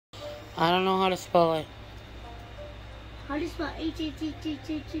I don't know how to spell it. How do you spell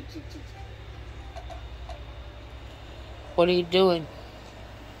H-H-H-H-H-H-H-H? What are you doing?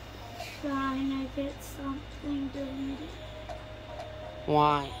 Trying to get something deleted.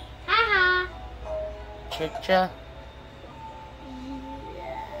 Why? Haha. Tricked ya?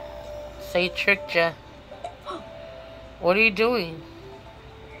 Yeah. Say tricked ya. What are you doing?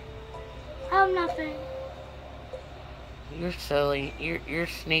 Oh, nothing. You're silly. You're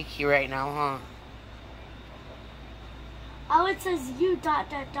sneaky right now, huh? Oh, it says you ...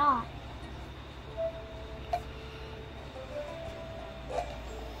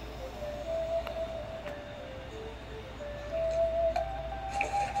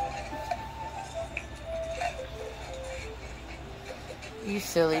 You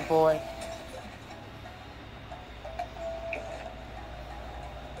silly boy.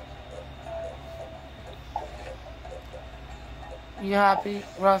 You happy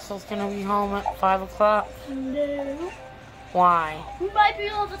Russell's gonna be home at 5 o'clock? No. Why? We might be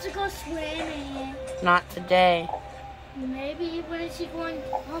able to go swimming. Not today. Maybe. When is he going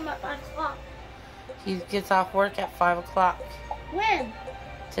home at 5 o'clock? He gets off work at 5 o'clock. When?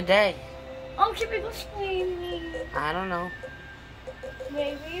 Today. Oh, should we go swimming? I don't know.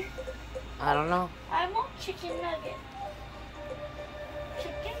 Maybe. I don't know. I want chicken nugget.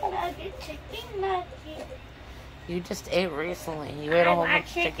 Chicken nugget, chicken nugget. You just ate recently. You ate a whole bunch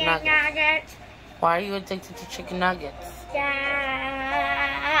of chicken nuggets. Why are you addicted to chicken nuggets?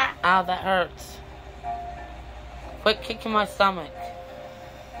 Yeah. Ow, that hurts. Quit kicking my stomach.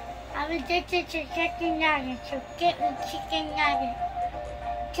 I'm addicted to chicken nuggets, so get me chicken nuggets.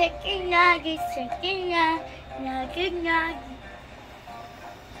 Chicken nuggets, chicken nuggets, nugget nuggets.